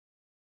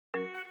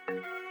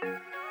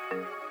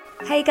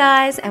Hey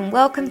guys, and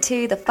welcome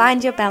to the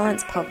Find Your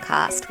Balance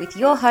podcast with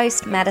your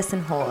host,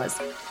 Madison Hawes,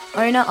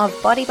 owner of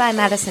Body by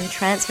Madison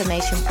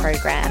Transformation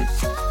Program.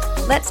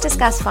 Let's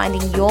discuss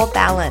finding your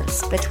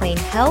balance between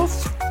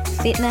health,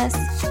 fitness,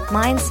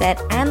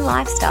 mindset, and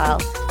lifestyle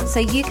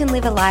so you can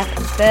live a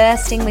life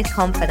bursting with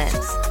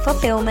confidence,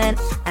 fulfillment,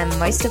 and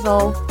most of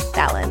all,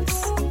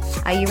 balance.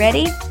 Are you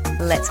ready?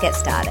 Let's get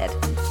started.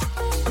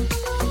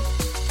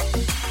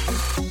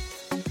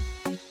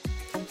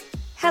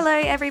 Hello,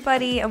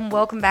 everybody, and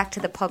welcome back to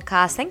the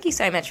podcast. Thank you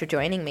so much for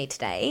joining me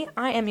today.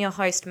 I am your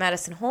host,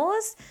 Madison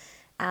Hawes.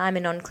 I'm a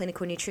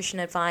non-clinical nutrition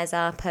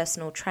advisor,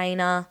 personal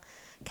trainer,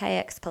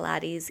 KX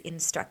Pilates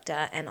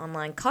instructor, and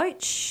online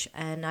coach.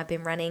 And I've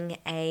been running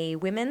a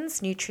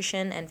women's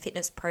nutrition and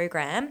fitness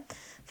program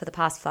for the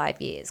past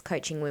 5 years,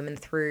 coaching women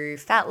through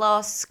fat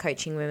loss,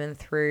 coaching women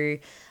through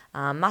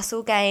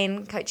muscle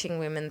gain, coaching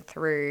women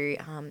through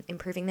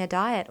improving their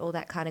diet, all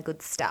that kind of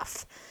good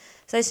stuff.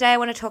 So today I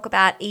want to talk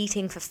about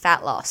eating for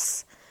fat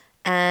loss.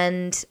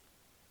 And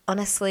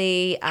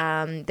honestly,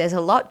 there's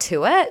a lot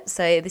to it.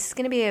 So this is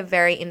going to be a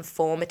very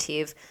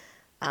informative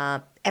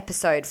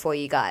episode for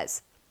you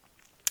guys.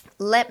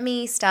 Let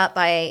me start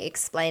by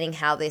explaining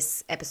how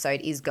this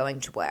episode is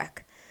going to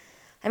work.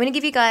 I'm going to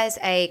give you guys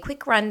a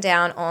quick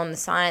rundown on the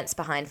science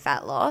behind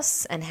fat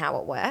loss and how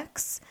it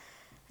works.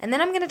 And then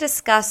I'm going to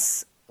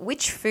discuss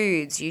which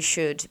foods you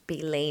should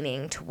be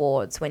leaning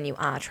towards when you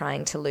are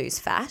trying to lose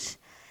fat.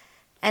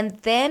 And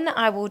then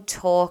I will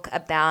talk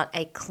about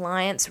a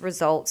client's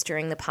results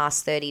during the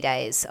past 30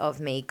 days of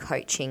me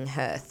coaching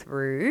her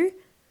through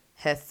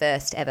her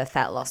first ever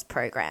fat loss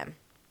program.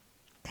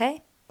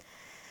 Okay?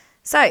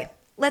 So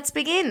let's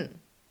begin.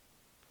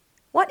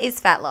 What is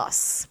fat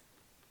loss?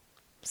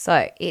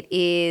 So it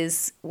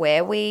is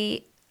where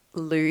we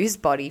lose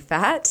body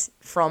fat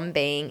from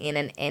being in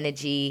an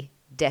energy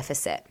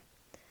deficit.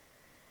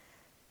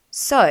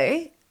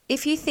 So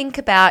if you think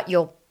about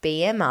your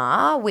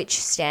BMR,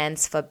 which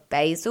stands for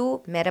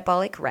basal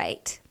metabolic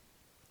rate.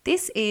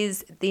 This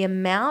is the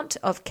amount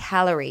of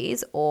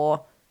calories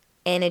or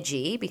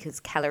energy, because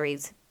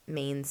calories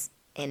means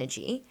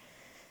energy,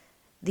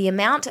 the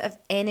amount of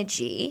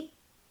energy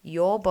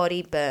your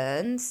body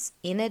burns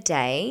in a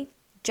day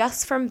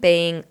just from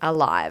being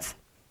alive.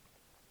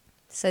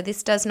 So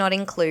this does not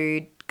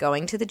include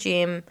going to the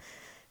gym,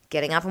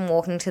 getting up and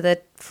walking to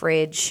the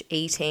fridge,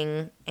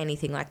 eating,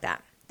 anything like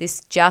that. This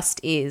just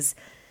is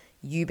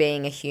you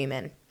being a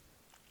human.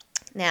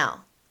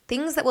 Now,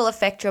 things that will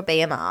affect your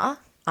BMR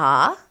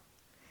are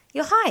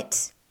your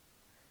height.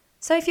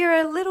 So if you're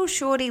a little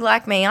shorty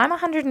like me, I'm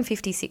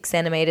 156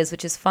 centimeters,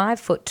 which is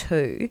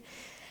 5'2".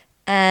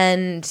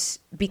 And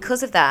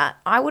because of that,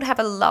 I would have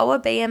a lower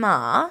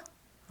BMR,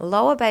 a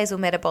lower basal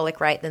metabolic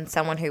rate than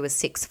someone who was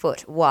 6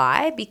 foot.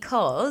 Why?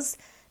 Because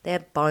their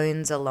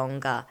bones are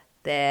longer.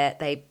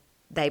 They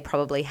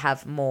probably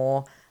have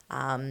more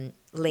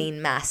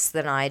lean mass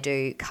than I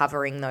do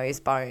covering those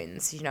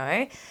bones, you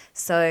know.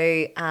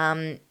 So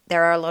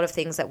there are a lot of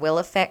things that will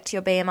affect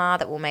your BMR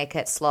that will make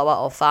it slower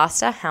or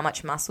faster, how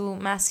much muscle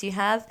mass you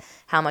have,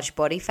 how much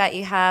body fat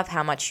you have,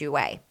 how much you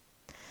weigh.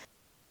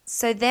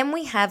 So then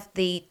we have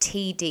the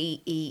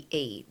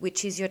TDEE,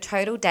 which is your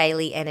total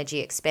daily energy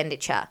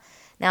expenditure.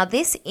 Now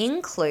this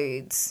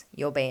includes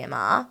your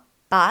BMR,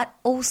 but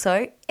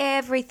also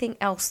everything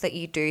else that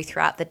you do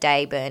throughout the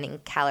day, burning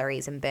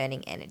calories and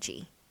burning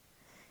energy.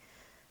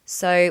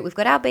 So we've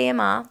got our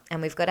BMR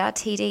and we've got our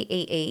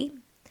TDEE,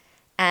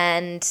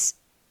 and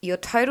your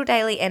total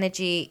daily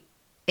energy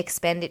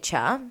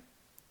expenditure,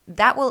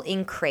 that will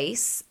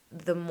increase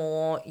the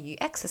more you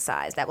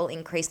exercise. That will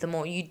increase the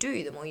more you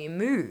do, the more you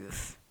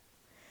move.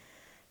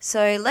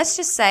 So let's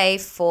just say,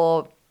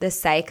 for the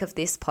sake of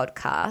this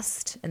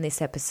podcast and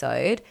this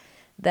episode,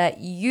 that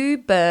you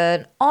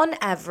burn on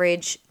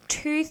average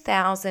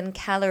 2,000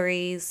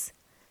 calories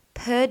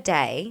per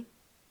day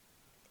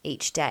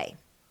each day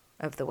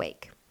of the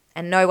week.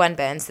 And no one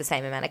burns the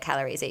same amount of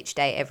calories each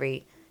day,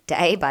 every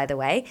day, by the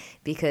way,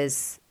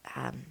 because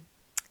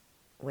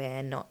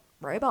we're not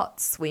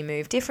robots. We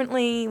move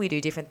differently, we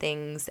do different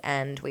things,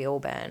 and we all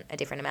burn a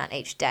different amount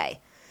each day.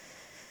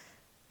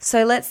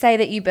 So let's say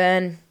that you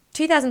burn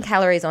 2,000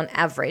 calories on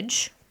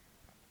average,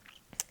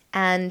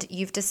 and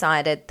you've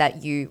decided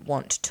that you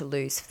want to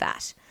lose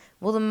fat.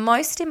 Well, the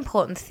most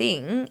important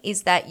thing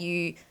is that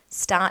you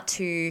start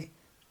to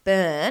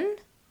burn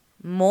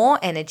more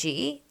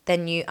energy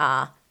than you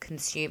are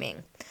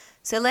consuming.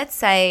 So let's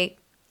say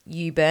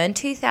you burn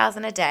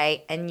 2,000 a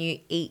day and you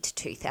eat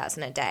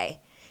 2,000 a day.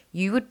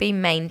 You would be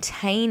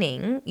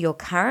maintaining your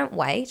current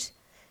weight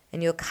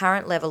and your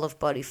current level of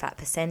body fat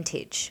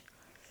percentage.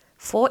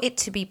 For it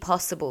to be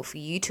possible for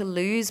you to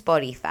lose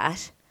body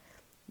fat,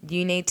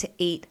 you need to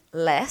eat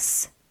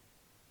less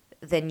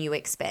than you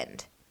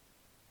expend.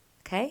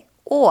 Okay?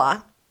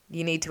 Or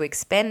you need to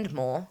expend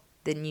more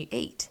than you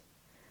eat.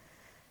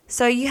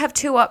 So you have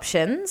two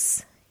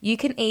options. You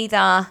can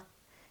either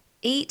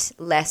eat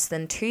less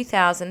than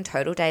 2,000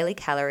 total daily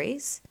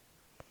calories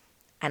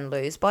and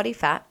lose body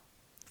fat,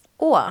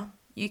 or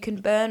you can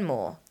burn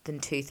more than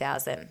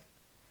 2,000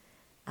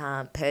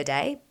 per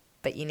day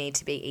but you need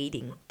to be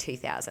eating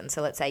 2,000.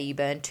 So let's say you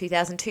burn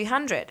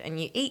 2,200 and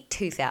you eat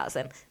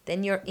 2,000,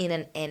 then you're in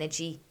an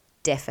energy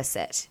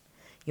deficit.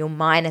 You're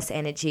minus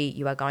energy,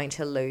 you are going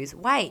to lose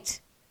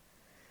weight.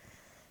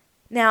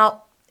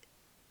 Now,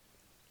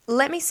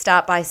 let me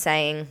start by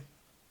saying,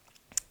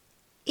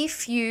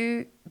 if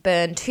you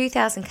burn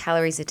 2,000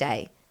 calories a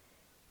day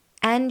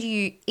and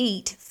you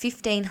eat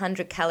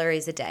 1,500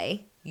 calories a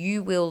day,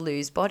 you will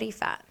lose body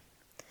fat.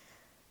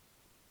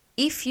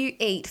 If you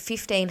eat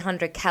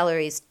 1,500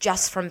 calories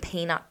just from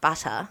peanut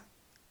butter,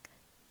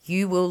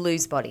 you will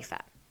lose body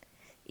fat.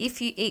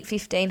 If you eat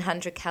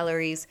 1,500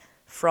 calories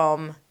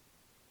from,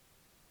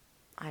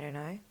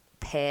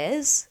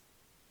 pears,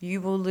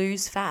 you will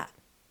lose fat.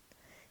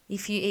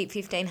 If you eat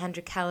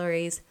 1,500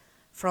 calories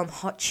from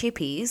hot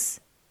chippies,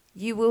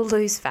 you will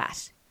lose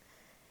fat.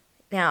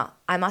 Now,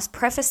 I must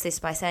preface this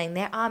by saying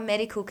there are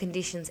medical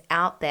conditions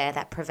out there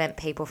that prevent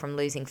people from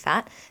losing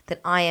fat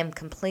that I am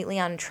completely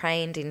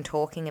untrained in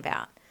talking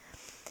about.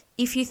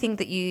 If you think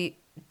that you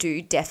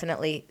do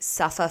definitely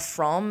suffer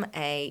from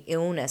an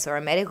illness or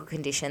a medical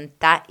condition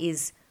that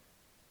is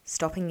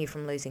stopping you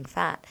from losing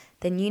fat,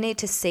 then you need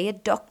to see a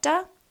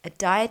doctor, a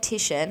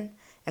dietitian,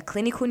 a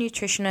clinical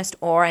nutritionist,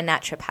 or a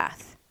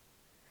naturopath.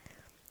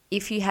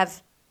 If you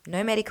have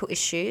no medical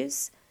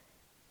issues,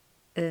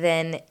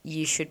 then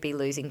you should be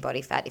losing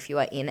body fat if you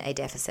are in a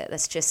deficit.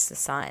 That's just the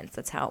science.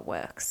 That's how it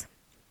works.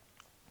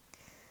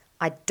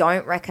 I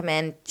don't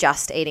recommend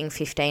just eating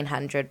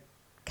 1,500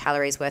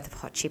 calories worth of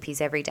hot chippies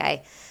every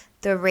day.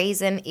 The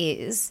reason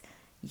is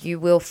you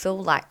will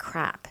feel like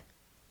crap.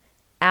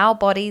 Our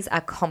bodies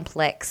are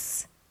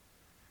complex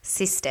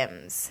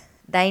systems.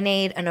 They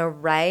need an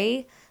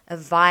array of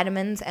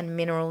vitamins and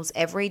minerals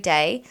every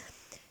day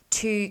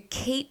to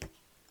keep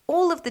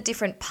all of the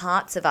different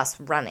parts of us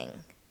running,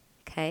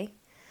 okay?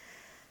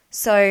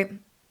 So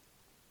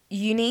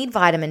you need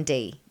vitamin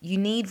D, you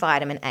need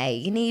vitamin A,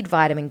 you need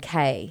vitamin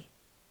K.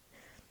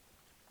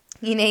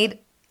 You need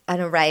an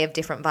array of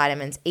different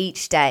vitamins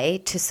each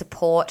day to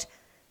support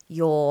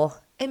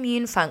your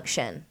immune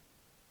function.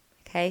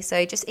 Okay,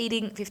 so just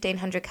eating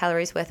 1,500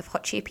 calories worth of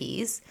hot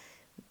chippies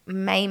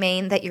may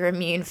mean that your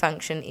immune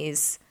function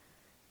is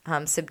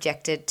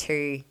subjected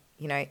to,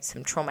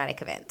 some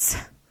traumatic events,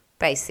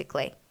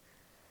 basically.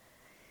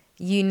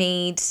 You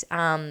need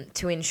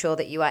to ensure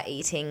that you are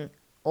eating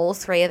all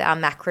three of our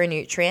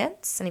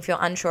macronutrients. And if you're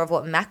unsure of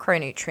what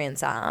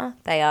macronutrients are,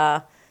 they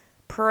are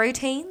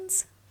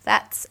proteins,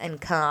 fats, and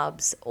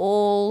carbs.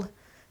 All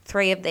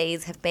three of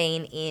these have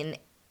been in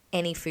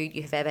any food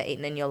you have ever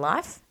eaten in your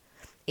life,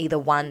 either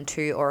one,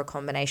 two, or a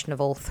combination of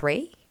all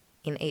three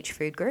in each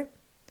food group.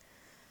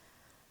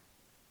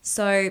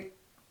 So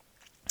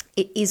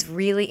it is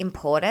really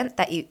important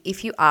that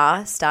if you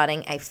are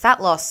starting a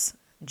fat loss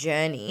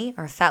journey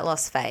or a fat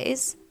loss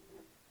phase,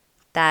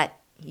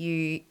 that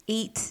you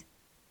eat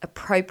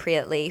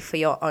appropriately for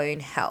your own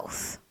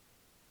health,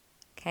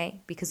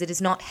 okay? Because it is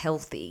not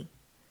healthy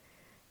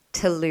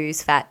to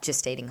lose fat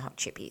just eating hot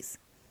chippies.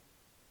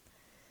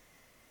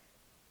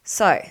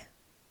 So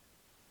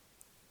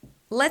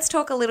let's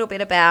talk a little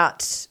bit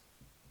about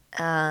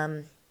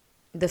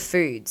the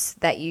foods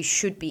that you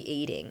should be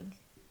eating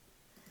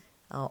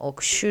or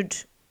should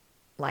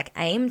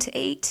aim to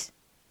eat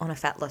on a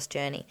fat loss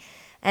journey.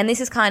 And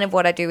this is kind of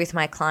what I do with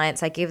my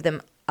clients. I give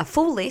them a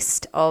full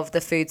list of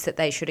the foods that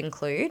they should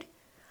include.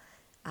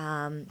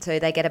 So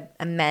they get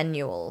a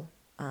manual,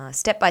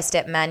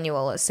 step-by-step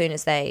manual as soon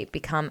as they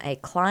become a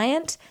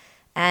client,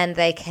 and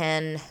they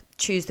can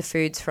choose the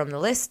foods from the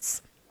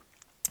lists.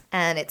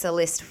 And it's a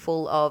list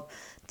full of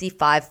the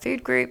 5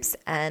 food groups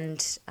and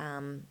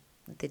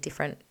the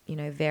different,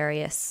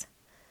 various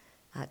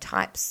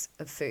types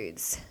of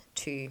foods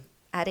to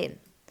add in.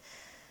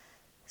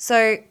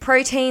 So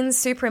protein's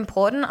super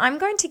important. I'm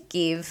going to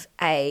give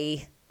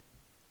a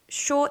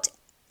short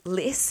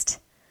list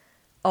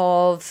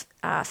of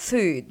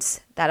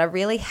foods that are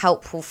really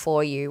helpful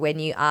for you when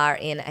you are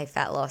in a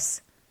fat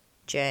loss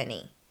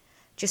journey.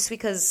 Just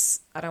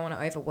because I don't want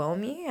to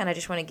overwhelm you, and I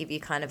just want to give you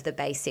kind of the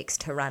basics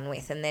to run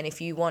with. And then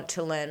if you want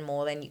to learn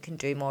more, then you can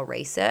do more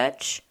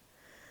research,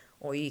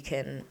 or you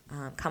can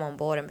come on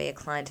board and be a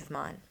client of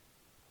mine.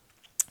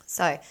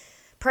 So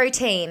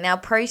protein. Now,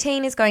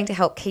 protein is going to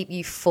help keep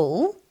you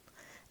full,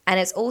 and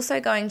it's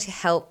also going to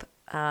help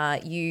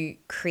you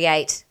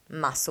create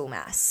muscle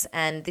mass.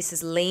 And this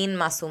is lean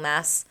muscle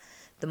mass.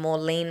 The more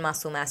lean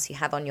muscle mass you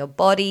have on your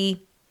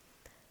body,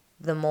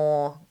 the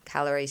more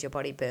calories your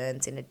body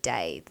burns in a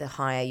day, the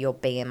higher your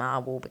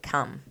BMR will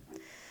become.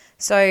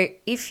 So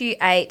if you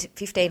ate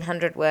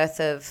 1,500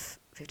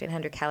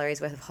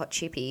 calories worth of hot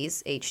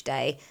chippies each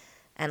day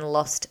and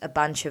lost a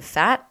bunch of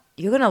fat,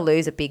 you're going to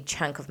lose a big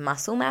chunk of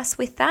muscle mass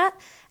with that,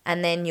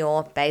 and then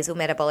your basal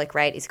metabolic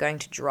rate is going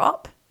to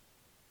drop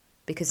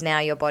because now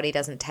your body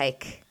doesn't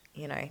take,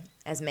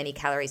 as many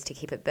calories to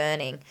keep it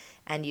burning,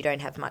 and you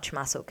don't have much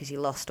muscle because you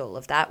lost all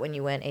of that when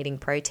you weren't eating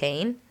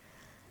protein.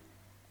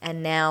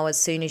 And now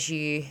as soon as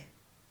you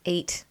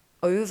eat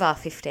over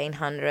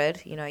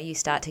 1,500, you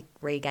start to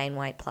regain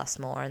weight plus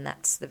more, and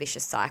that's the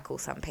vicious cycle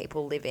some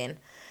people live in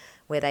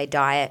where they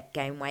diet,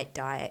 gain weight,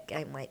 diet,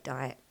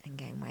 and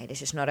gain weight. It's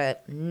just not a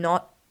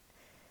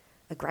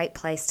great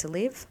place to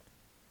live,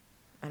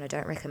 and I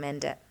don't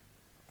recommend it.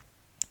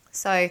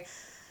 So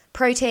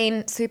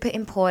protein, super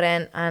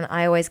important, and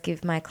I always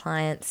give my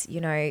clients,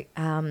 a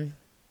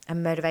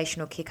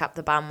motivational kick up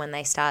the bum when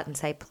they start and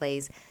say,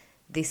 please,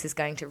 this is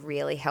going to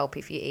really help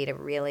if you eat a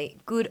really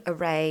good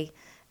a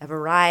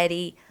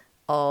variety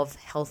of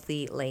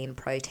healthy, lean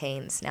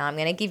proteins. Now, I'm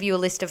going to give you a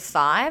list of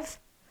 5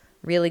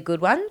 really good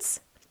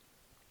ones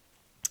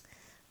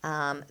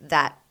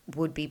that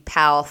would be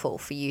powerful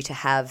for you to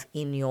have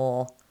in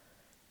your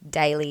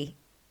daily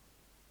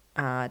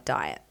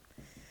diet.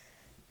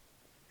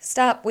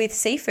 Start with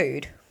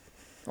seafood.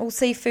 All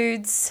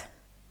seafoods,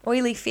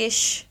 oily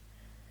fish,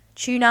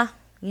 tuna,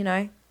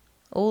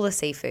 all the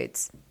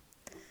seafoods.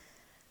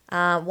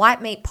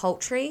 White meat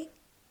poultry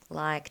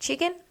like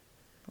chicken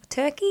or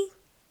turkey.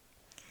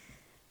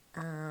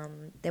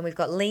 Then we've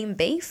got lean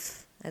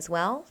beef as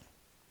well.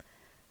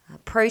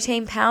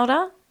 Protein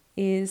powder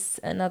is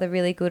another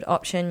really good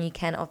option. You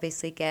can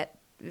obviously get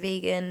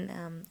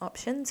vegan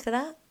options for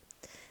that.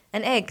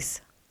 And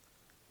eggs.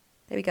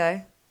 There we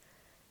go.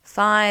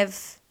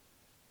 5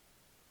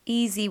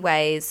 easy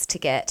ways to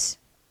get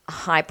a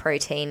high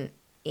protein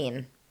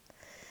in.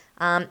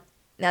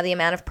 Now, the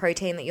amount of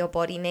protein that your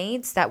body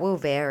needs, that will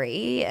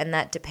vary, and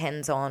that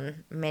depends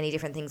on many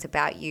different things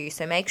about you.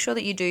 So make sure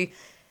that you do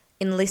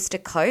enlist a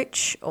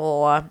coach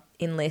or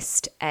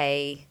enlist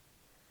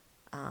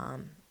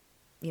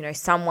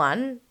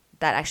someone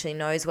that actually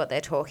knows what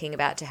they're talking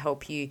about to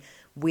help you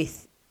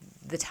with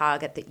the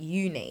target that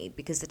you need.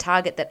 Because the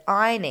target that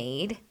I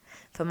need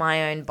for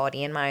my own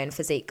body and my own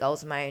physique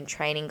goals and my own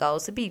training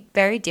goals would be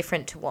very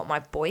different to what my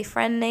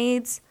boyfriend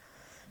needs,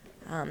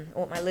 or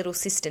what my little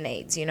sister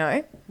needs,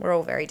 We're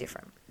all very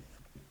different.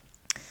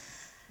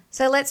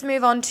 So let's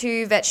move on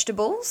to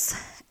vegetables.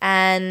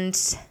 And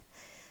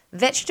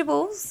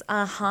vegetables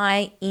are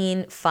high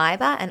in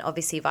fiber and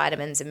obviously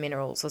vitamins and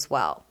minerals as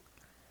well.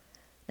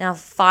 Now,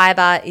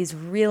 fiber is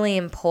really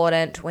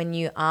important when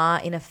you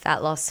are in a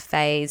fat loss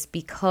phase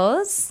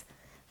because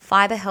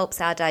fiber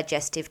helps our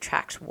digestive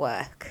tract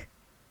work.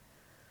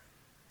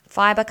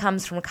 Fiber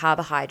comes from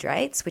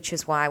carbohydrates, which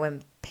is why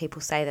when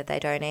people say that they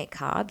don't eat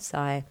carbs,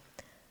 I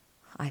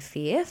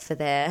fear for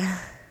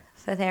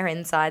their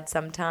inside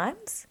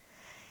sometimes.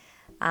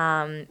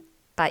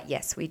 But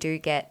yes, we do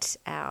get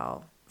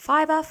our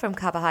fiber from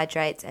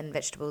carbohydrates, and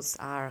vegetables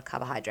are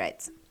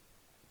carbohydrates.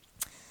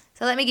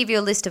 So let me give you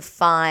a list of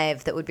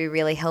 5 that would be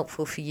really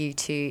helpful for you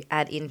to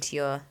add into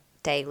your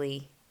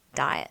daily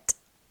diet.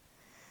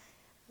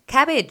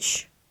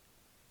 Cabbage.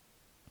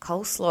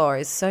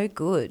 Coleslaw is so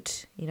good.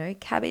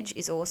 Cabbage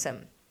is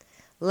awesome.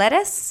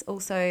 Lettuce,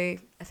 also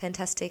a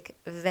fantastic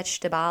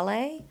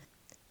vegetable.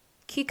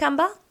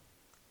 Cucumber,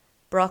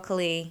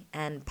 broccoli,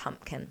 and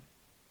pumpkin.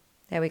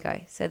 There we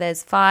go. So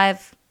there's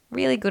 5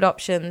 really good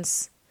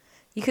options.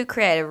 You could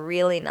create a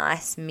really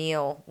nice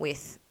meal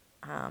with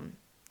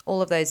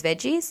all of those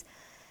veggies.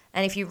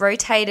 And if you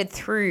rotated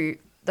through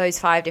those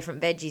 5 different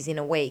veggies in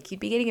a week, you'd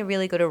be getting a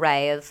really good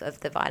array of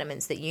the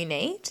vitamins that you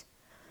need.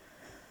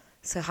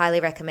 So highly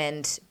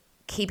recommend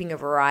keeping a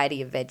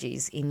variety of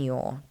veggies in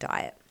your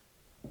diet.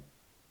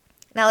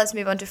 Now let's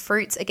move on to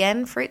fruits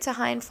again. Fruits are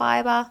high in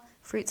fiber.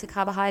 Fruits are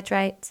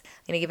carbohydrates.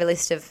 I'm going to give a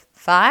list of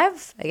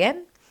 5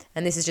 again.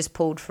 And this is just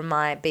pulled from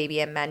my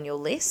BBM manual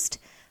list,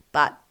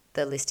 but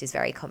the list is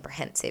very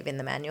comprehensive in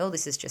the manual.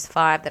 This is just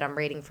 5 that I'm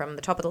reading from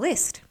the top of the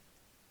list.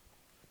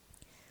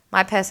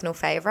 My personal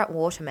favourite,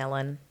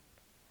 watermelon.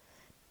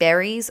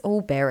 Berries,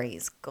 all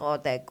berries.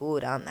 God, they're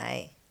good, aren't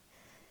they?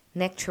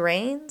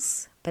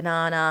 Nectarines,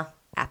 banana,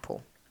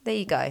 apple. There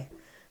you go.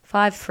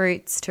 5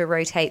 fruits to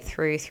rotate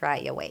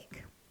throughout your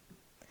week.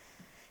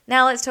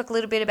 Now let's talk a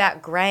little bit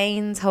about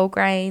grains, whole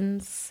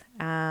grains.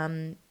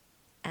 And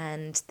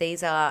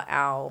these are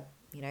our,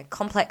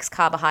 complex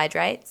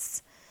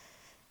carbohydrates.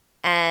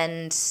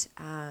 And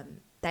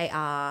they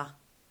are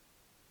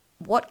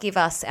what give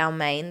us our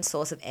main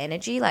source of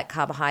energy. Like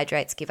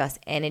carbohydrates give us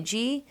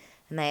energy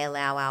and they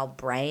allow our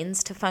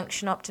brains to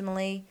function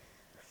optimally.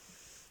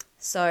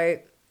 So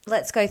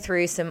let's go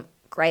through some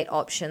great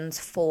options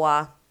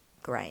for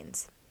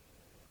grains.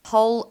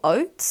 Whole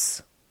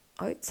oats.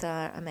 Oats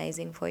are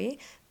amazing for you.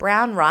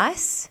 Brown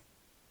rice.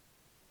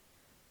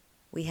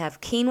 We have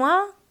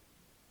quinoa,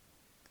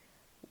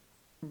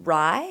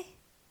 rye,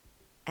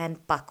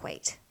 and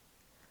buckwheat.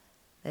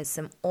 There's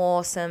some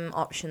awesome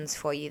options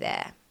for you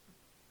there.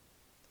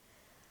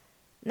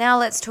 Now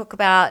let's talk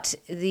about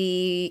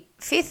the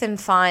 5th and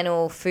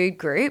final food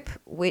group,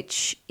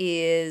 which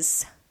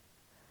is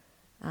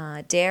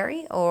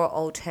dairy or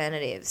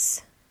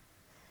alternatives.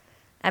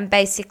 And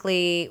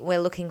basically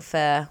we're looking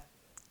for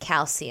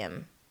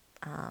calcium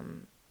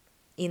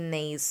in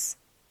these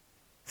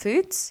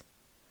foods,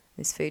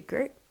 this food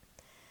group.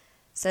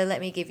 So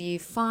let me give you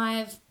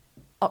 5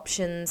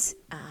 options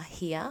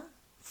here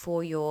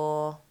for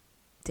your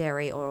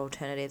dairy or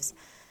alternatives.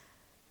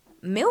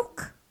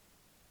 Milk,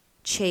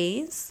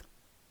 cheese,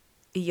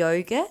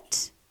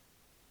 yogurt,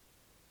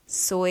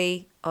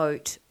 soy,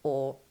 oat,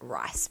 or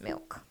rice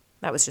milk.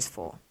 That was just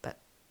 4, but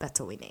that's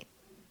all we need.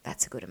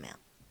 That's a good amount.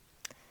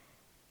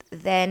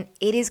 Then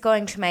it is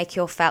going to make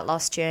your fat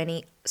loss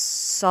journey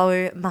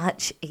so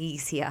much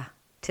easier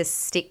to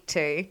stick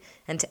to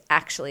and to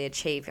actually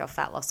achieve your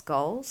fat loss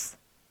goals.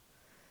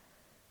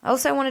 I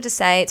also wanted to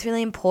say it's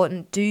really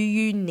important. Do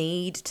you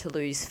need to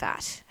lose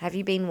fat? Have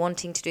you been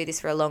wanting to do this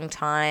for a long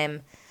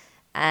time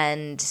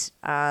and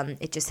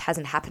it just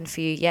hasn't happened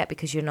for you yet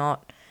because you're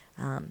not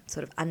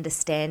sort of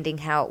understanding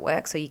how it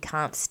works or you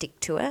can't stick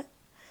to it?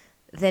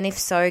 Then if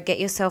so, get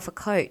yourself a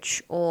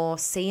coach or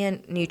see a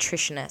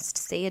nutritionist,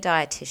 see a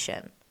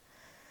dietitian,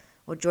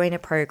 or join a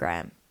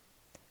program.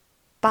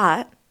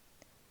 But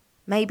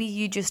maybe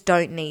you just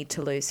don't need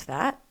to lose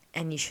fat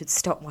and you should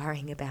stop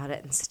worrying about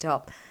it and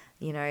stop,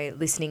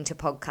 listening to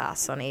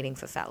podcasts on eating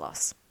for fat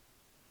loss.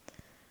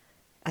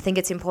 I think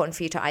it's important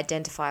for you to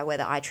identify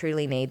whether I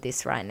truly need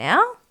this right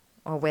now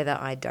or whether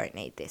I don't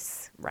need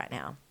this right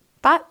now.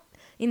 But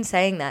in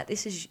saying that,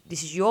 this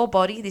is your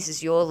body, this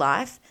is your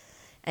life.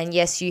 And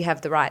yes, you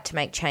have the right to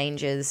make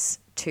changes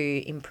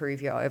to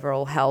improve your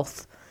overall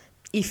health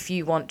if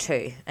you want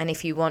to. And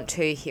if you want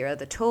to, here are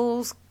the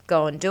tools.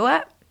 Go and do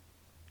it.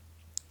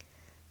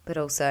 But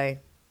also,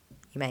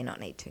 you may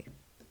not need to.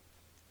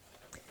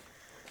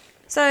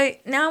 So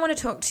now I want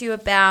to talk to you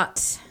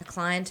about a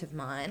client of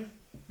mine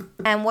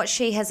and what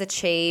she has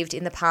achieved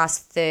in the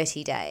past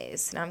 30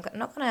 days. Now, I'm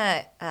not going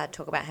to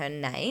talk about her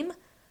name.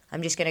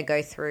 I'm just going to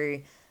go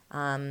through,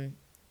 I'm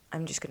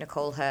just going to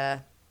call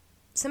her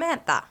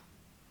Samantha.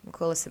 We'll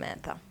call her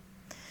Samantha.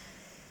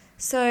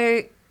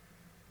 So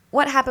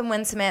what happened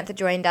when Samantha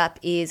joined up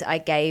is I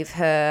gave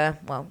her,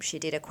 she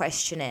did a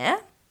questionnaire.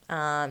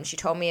 She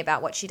told me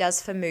about what she does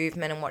for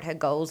movement and what her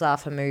goals are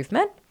for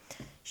movement.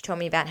 She told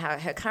me about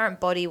her current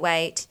body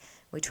weight.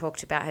 We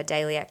talked about her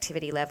daily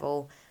activity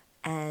level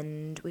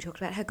and we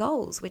talked about her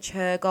goals, which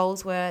her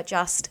goals were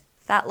just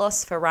fat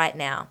loss for right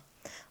now.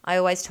 I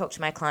always talk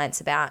to my clients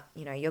about,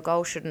 your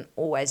goal shouldn't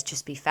always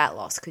just be fat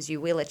loss because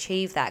you will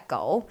achieve that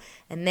goal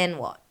and then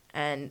what?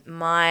 And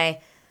my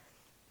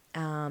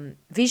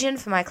vision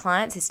for my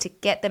clients is to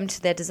get them to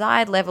their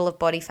desired level of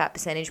body fat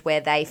percentage where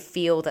they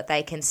feel that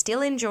they can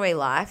still enjoy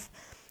life,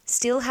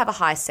 still have a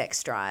high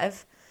sex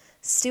drive,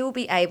 still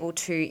be able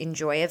to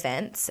enjoy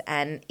events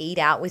and eat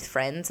out with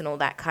friends and all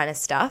that kind of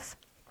stuff,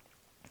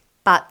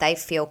 but they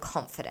feel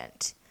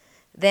confident.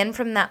 Then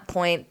from that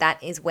point,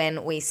 that is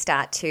when we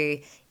start to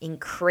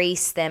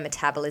increase their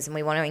metabolism.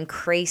 We want to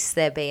increase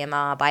their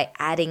BMR by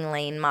adding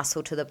lean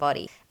muscle to the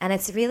body. And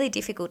it's really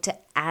difficult to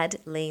add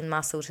lean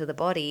muscle to the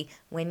body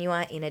when you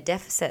are in a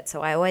deficit.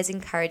 So I always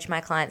encourage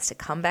my clients to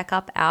come back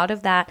up out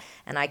of that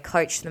and I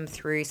coach them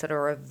through sort of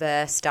a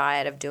reverse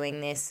diet of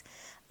doing this.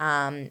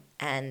 That's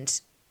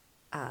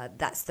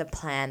the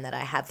plan that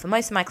I have for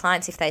most of my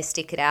clients if they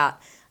stick it out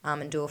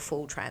and do a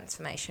full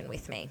transformation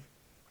with me.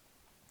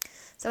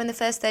 So in the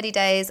first 30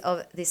 days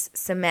of this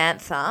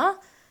Samantha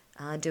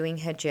doing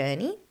her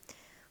journey,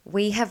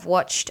 we have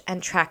watched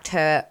and tracked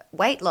her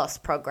weight loss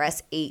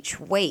progress each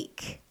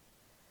week.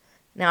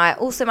 Now, I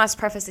also must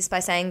preface this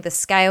by saying the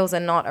scales are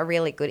not a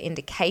really good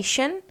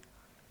indication,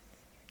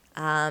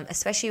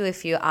 especially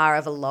if you are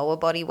of a lower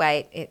body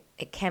weight.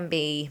 It can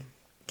be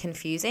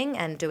confusing,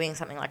 and doing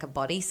something like a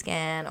body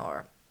scan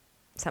or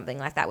something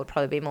like that would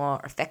probably be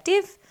more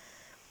effective.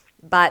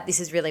 But this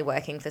is really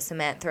working for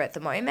Samantha at the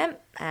moment,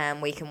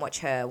 and we can watch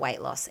her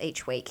weight loss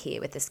each week here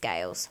with the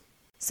scales.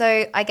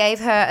 So I gave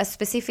her a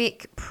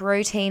specific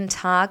protein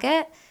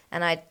target,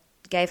 and I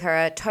gave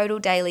her a total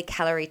daily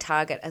calorie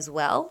target as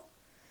well.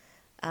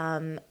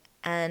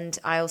 And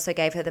I also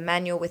gave her the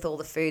manual with all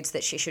the foods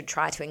that she should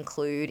try to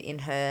include in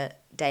her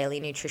daily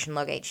nutrition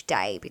log each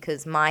day,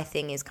 because my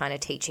thing is kind of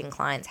teaching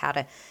clients how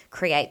to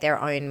create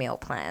their own meal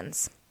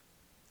plans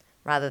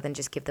rather than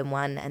just give them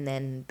one and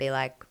then be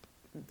like,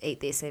 eat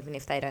this even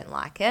if they don't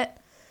like it.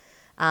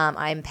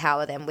 I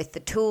empower them with the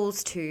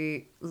tools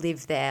to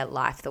live their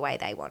life the way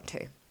they want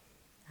to.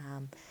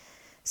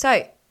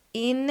 So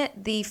in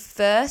the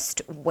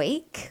first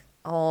week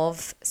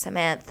of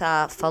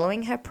Samantha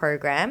following her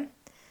program,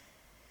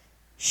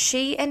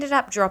 she ended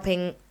up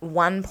dropping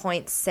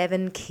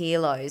 1.7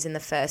 kilos in the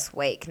first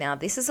week. Now,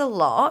 this is a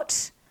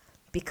lot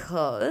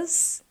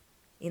because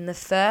in the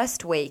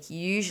first week,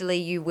 usually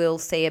you will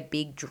see a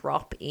big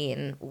drop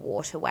in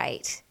water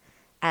weight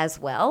as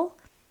well.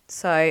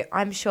 So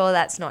I'm sure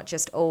that's not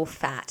just all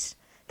fat.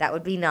 That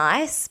would be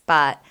nice,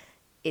 but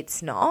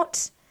it's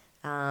not.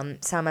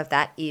 Some of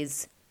that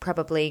is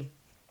probably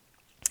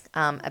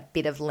a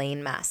bit of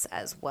lean mass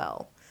as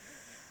well.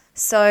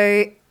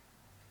 So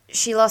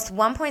she lost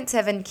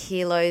 1.7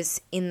 kilos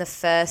in the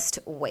first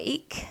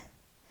week.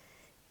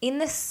 In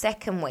the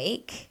second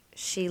week,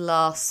 she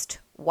lost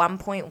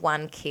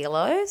 1.1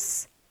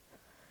 kilos.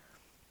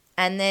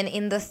 And then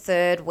in the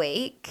third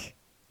week,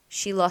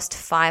 she lost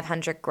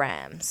 500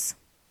 grams.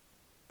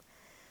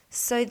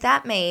 So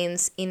that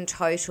means in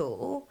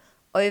total,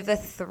 over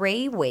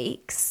 3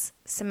 weeks,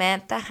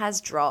 Samantha has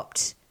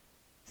dropped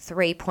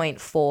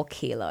 3.4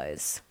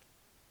 kilos,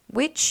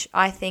 which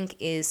I think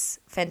is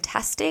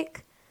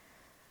fantastic.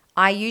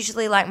 I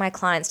usually like my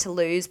clients to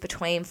lose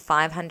between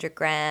 500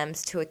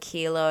 grams to a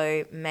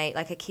kilo.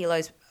 Like a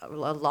kilo's a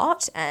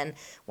lot, and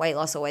weight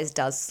loss always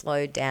does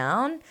slow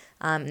down.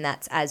 And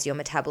that's as your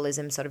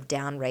metabolism sort of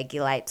down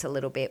regulates a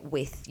little bit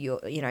with your,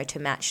 to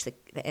match the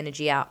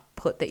energy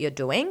output that you're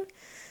doing,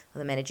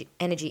 or the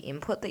energy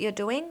input that you're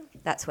doing.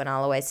 That's when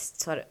I'll always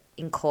sort of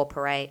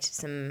incorporate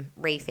some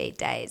refeed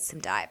days, some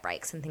diet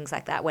breaks and things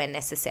like that where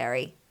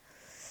necessary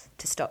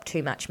to stop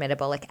too much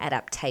metabolic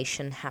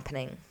adaptation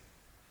happening.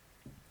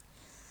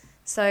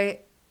 So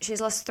she's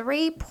lost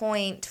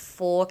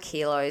 3.4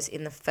 kilos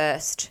in the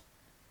first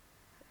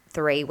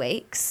 3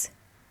 weeks.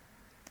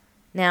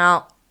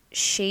 Now,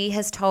 she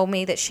has told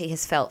me that she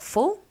has felt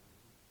full.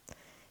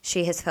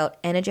 She has felt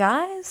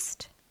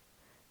energized.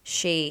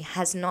 She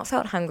has not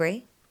felt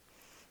hungry,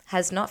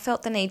 has not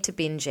felt the need to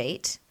binge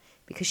eat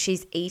because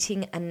she's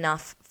eating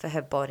enough for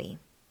her body.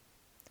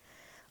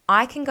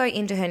 I can go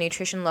into her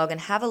nutrition log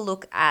and have a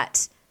look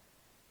at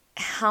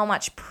how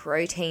much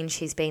protein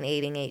she's been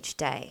eating each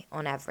day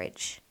on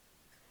average.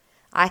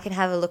 I can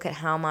have a look at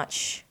how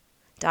much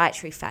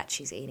dietary fat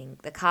she's eating,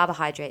 the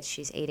carbohydrates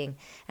she's eating,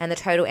 and the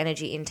total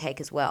energy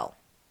intake as well.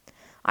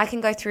 I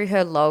can go through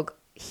her log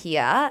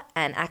here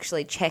and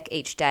actually check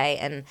each day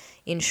and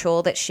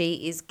ensure that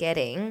she is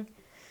getting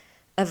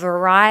a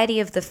variety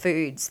of the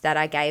foods that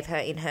I gave her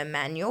in her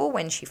manual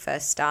when she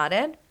first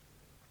started.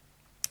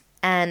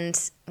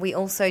 And we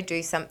also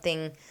do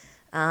something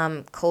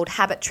called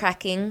habit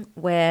tracking,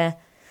 where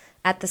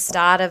at the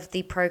start of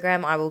the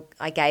program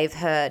I gave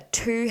her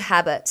 2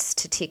 habits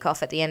to tick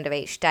off at the end of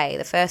each day.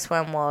 The first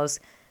one was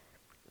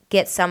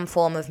get some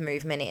form of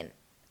movement in,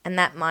 and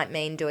that might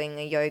mean doing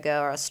a yoga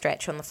or a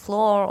stretch on the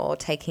floor, or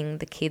taking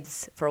the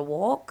kids for a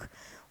walk,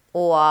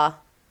 or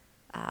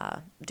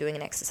doing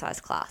an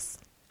exercise class.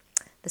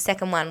 The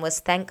second one was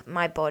thank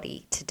my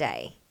body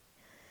today.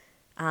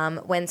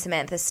 When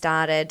Samantha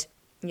started,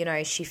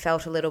 she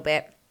felt a little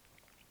bit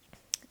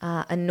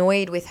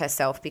annoyed with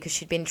herself because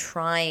she'd been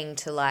trying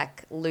to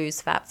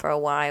lose fat for a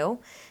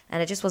while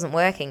and it just wasn't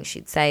working.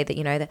 She'd say that,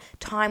 the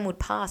time would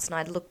pass, and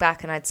I'd look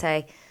back and I'd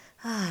say,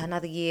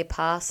 another year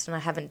passed and I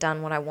haven't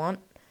done what I want.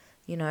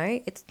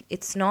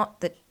 It's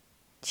not that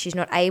she's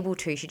not able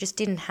to. She just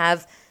didn't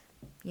have,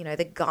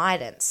 the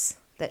guidance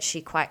that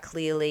she quite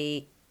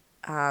clearly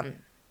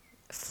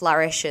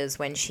flourishes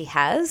when she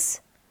has.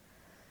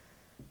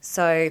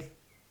 So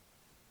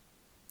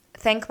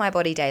thank my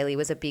body daily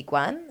was a big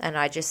one, and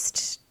I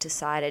just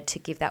decided to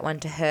give that one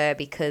to her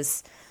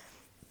because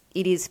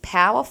it is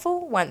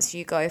powerful once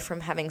you go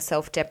from having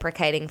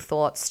self-deprecating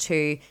thoughts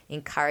to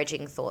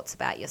encouraging thoughts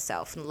about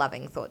yourself and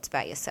loving thoughts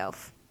about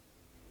yourself.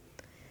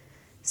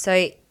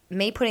 So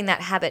me putting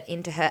that habit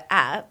into her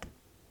app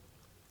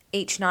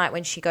each night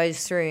when she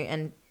goes through,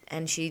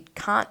 and she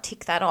can't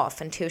tick that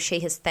off until she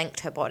has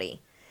thanked her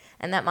body.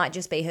 And that might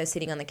just be her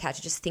sitting on the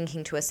couch just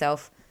thinking to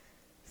herself,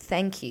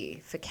 thank you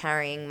for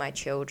carrying my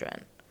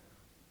children.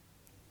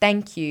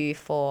 Thank you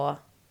for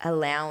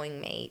allowing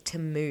me to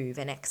move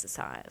and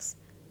exercise.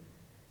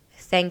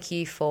 Thank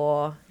you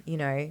for,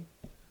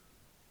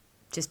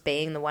 just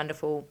being the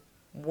wonderful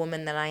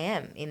woman that I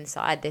am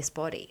inside this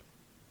body.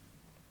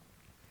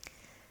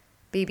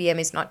 BBM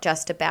is not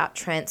just about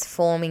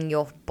transforming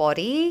your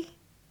body,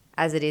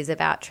 as it is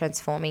about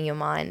transforming your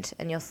mind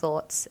and your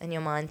thoughts and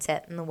your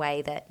mindset and the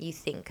way that you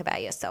think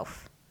about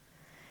yourself.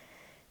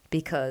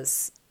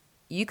 Because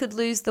you could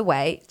lose the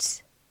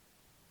weight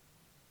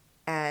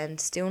and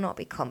still not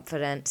be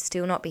confident,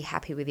 still not be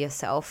happy with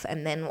yourself,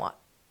 and then what?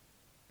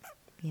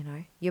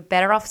 You're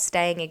better off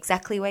staying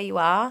exactly where you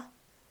are,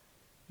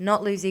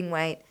 not losing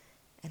weight,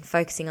 and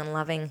focusing on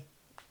loving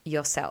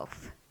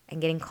yourself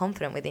and getting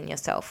confident within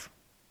yourself.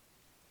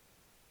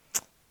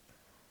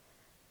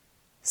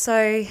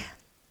 So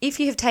if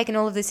you have taken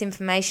all of this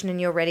information and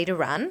you're ready to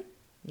run,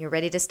 you're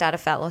ready to start a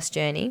fat loss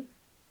journey,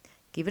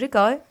 give it a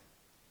go.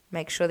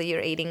 Make sure that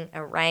you're eating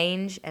a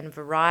range and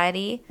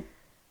variety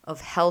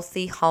of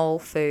healthy whole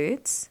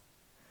foods.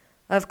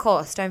 Of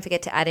course, don't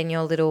forget to add in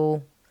your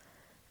little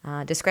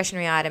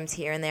discretionary items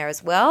here and there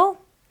as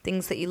well.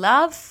 Things that you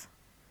love.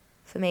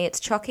 For me, it's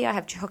chocky. I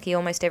have chocky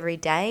almost every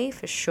day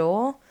for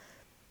sure.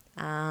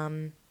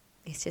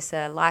 It's just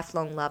a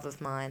lifelong love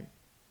of mine.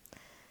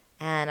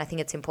 And I think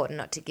it's important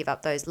not to give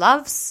up those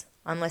loves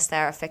unless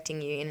they're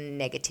affecting you in a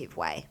negative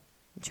way.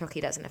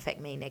 Chocky doesn't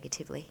affect me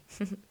negatively.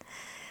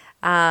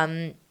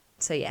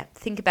 So yeah,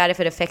 think about if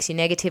it affects you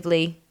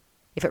negatively.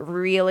 If it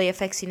really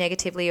affects you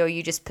negatively, or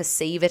you just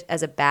perceive it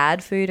as a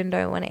bad food and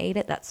don't want to eat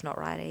it, that's not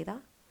right either.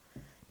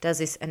 Does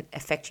this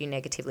affect you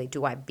negatively?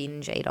 Do I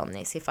binge eat on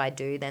this? If I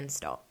do, then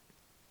stop.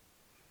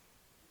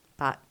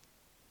 But,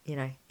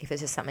 if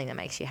it's just something that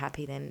makes you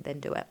happy, then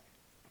do it.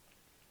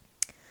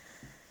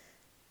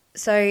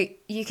 So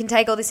you can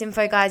take all this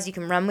info, guys. You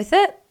can run with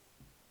it.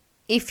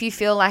 If you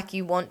feel like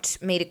you want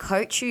me to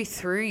coach you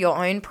through your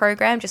own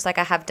program, just like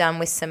I have done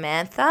with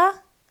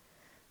Samantha,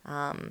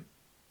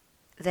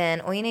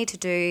 then all you need to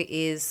do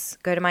is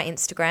go to my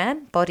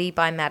Instagram, Body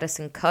by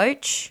Madison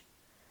Coach,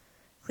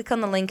 click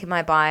on the link in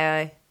my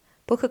bio,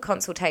 book a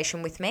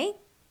consultation with me,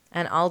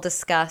 and I'll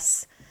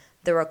discuss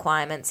the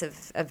requirements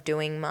of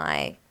doing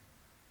my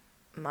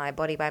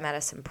Body by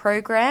Madison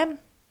program,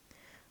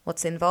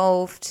 what's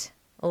involved,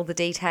 all the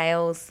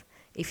details,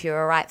 if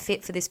you're a right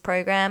fit for this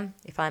program,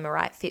 if I'm a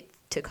right fit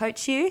to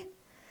coach you.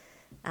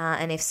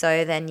 And if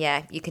so, then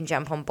yeah, you can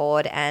jump on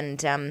board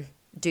and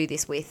do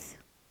this with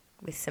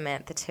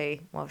Samantha too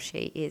while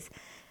she is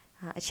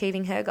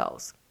achieving her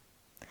goals.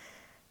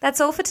 That's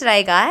all for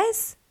today,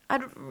 guys.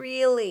 I'd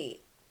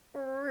really,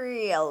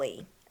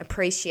 really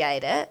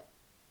appreciate it.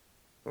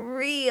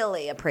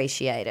 Really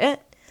appreciate it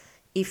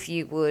if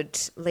you would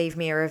leave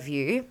me a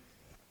review.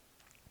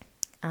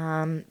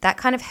 That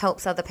kind of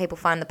helps other people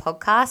find the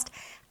podcast,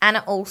 and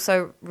it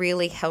also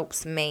really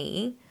helps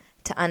me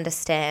to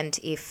understand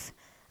if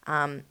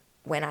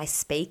when I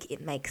speak it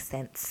makes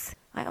sense.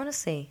 I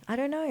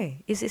don't know.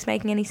 Is this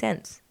making any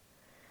sense?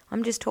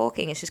 I'm just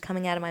talking. It's just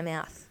coming out of my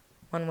mouth,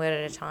 one word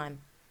at a time.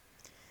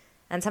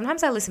 And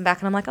sometimes I listen back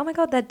and I'm like, oh my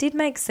God, that did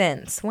make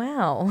sense.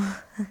 Wow.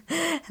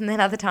 And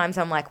then other times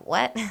I'm like,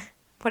 what?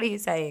 What are you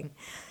saying?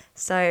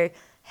 So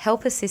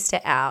help a sister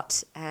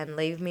out and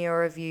leave me a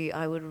review.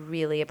 I would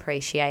really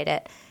appreciate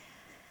it.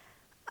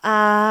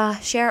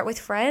 Share it with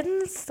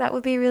friends. That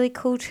would be really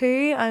cool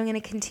too. I'm going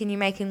to continue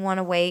making one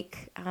a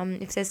week.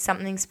 If there's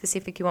something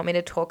specific you want me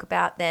to talk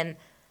about, then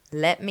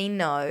let me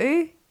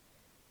know.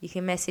 You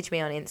can message me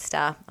on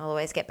Insta. I'll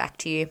always get back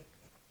to you.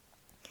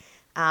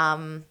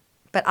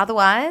 But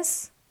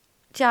otherwise,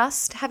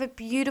 just have a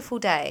beautiful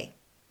day.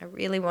 I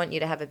really want you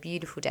to have a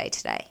beautiful day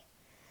today.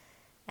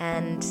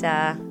 And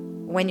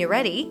when you're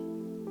ready,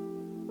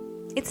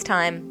 it's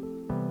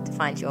time to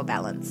find your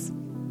balance.